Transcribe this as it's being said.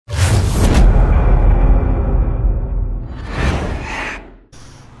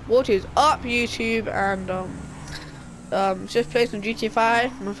what is up, YouTube? And just played some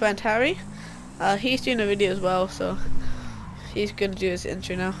Gta5 with my friend Harry. He's doing a video as well, so he's gonna do his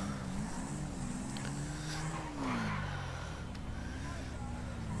intro now.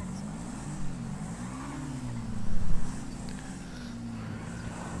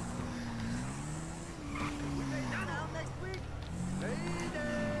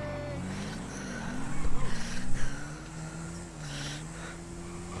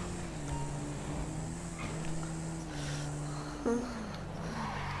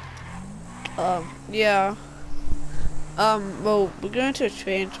 Yeah. Well, we're going to a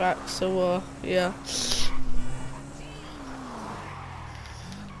train track, so, yeah.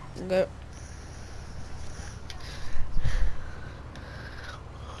 Go.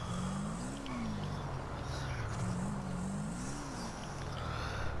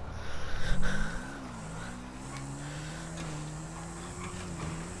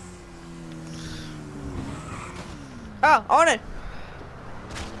 Oh, on it!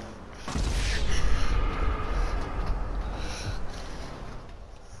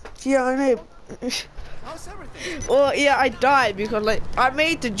 Yeah, I know. How's everything? Well, yeah, I died because, like, I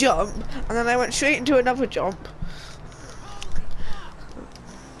made the jump, and then I went straight into another jump.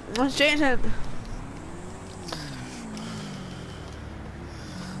 I went straight into...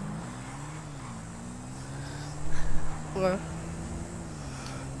 Well.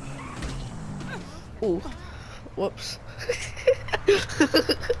 Ooh. Whoops.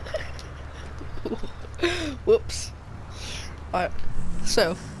 Whoops. Alright,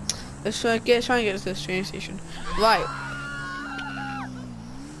 so let's try and get to this train station. Right.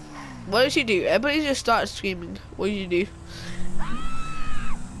 What did you do? Everybody just started screaming. What did you do?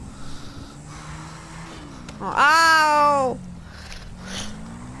 Oh, ow!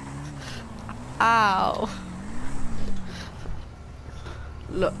 Ow!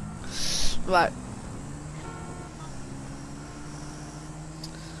 Look. Right.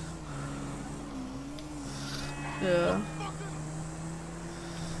 Yeah.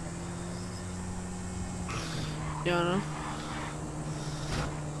 Yeah, I know.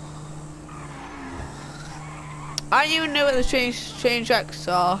 I don't even know where the train tracks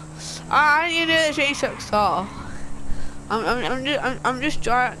are. I don't even know where the train tracks are. I'm just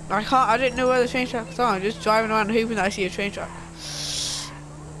driving. I didn't know where the train tracks are. I'm just driving around hoping that I see a train track.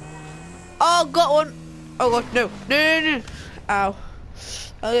 Oh, got one. Oh god, no, no. Ow.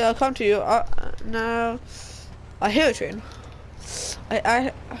 Oh yeah, I'll come to you. No. I hear a train.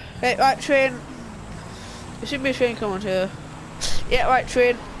 Hey, right, train. There should be a train coming here. Yeah, right,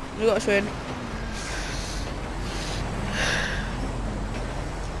 train. We got a train.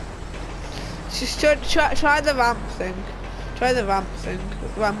 Just try the ramp thing. Try the ramp thing.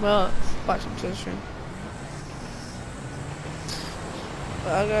 Ramp up. Back into the train.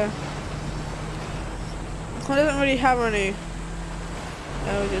 Okay. I doesn't really have any.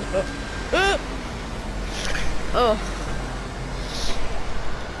 No, we just got. Oh.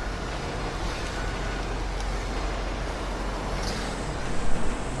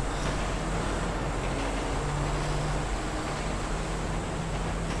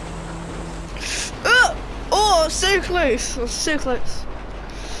 Oh, so close! Oh, so close.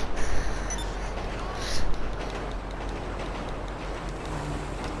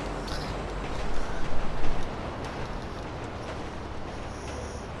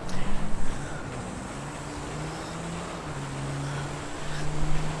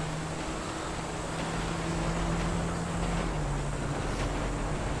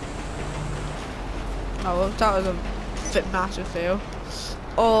 Oh, well, that was a massive fail.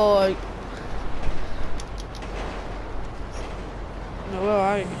 Oh. No, where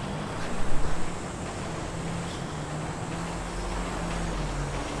are you?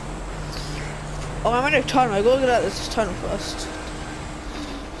 Oh, I'm in a tunnel. I gotta get out of this tunnel first.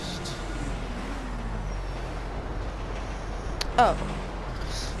 Oh.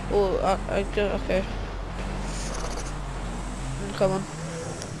 Oh, I do. Okay. Come on.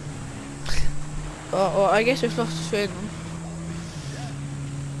 Oh, I guess we've lost the train.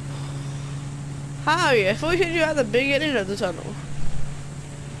 Harry, I thought we should do at the beginning of the tunnel.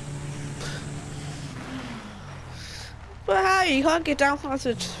 But Harry, you can't get down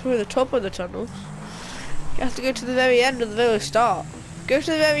through the top of the tunnel. You have to go to the very end of the very start. Go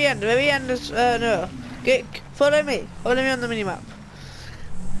to the very end. The very end is no. Follow me. Follow me on the minimap.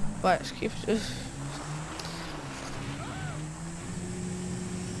 Right, let's keep this.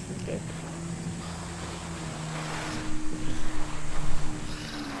 Okay.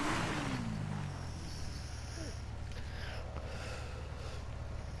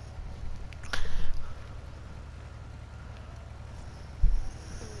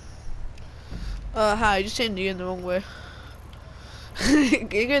 Harry, just saying you're in the wrong way.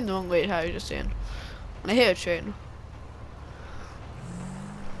 You're going the wrong way, Harry, just saying. I hear a train.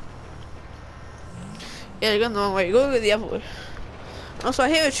 Yeah, you're going the wrong way. You go the other way. Also, I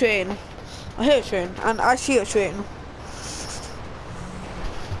hear a train. I hear a train, and I see a train.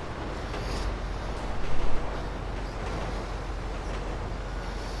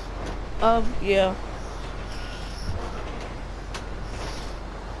 Yeah.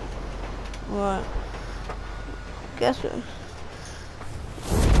 Right. Guess what?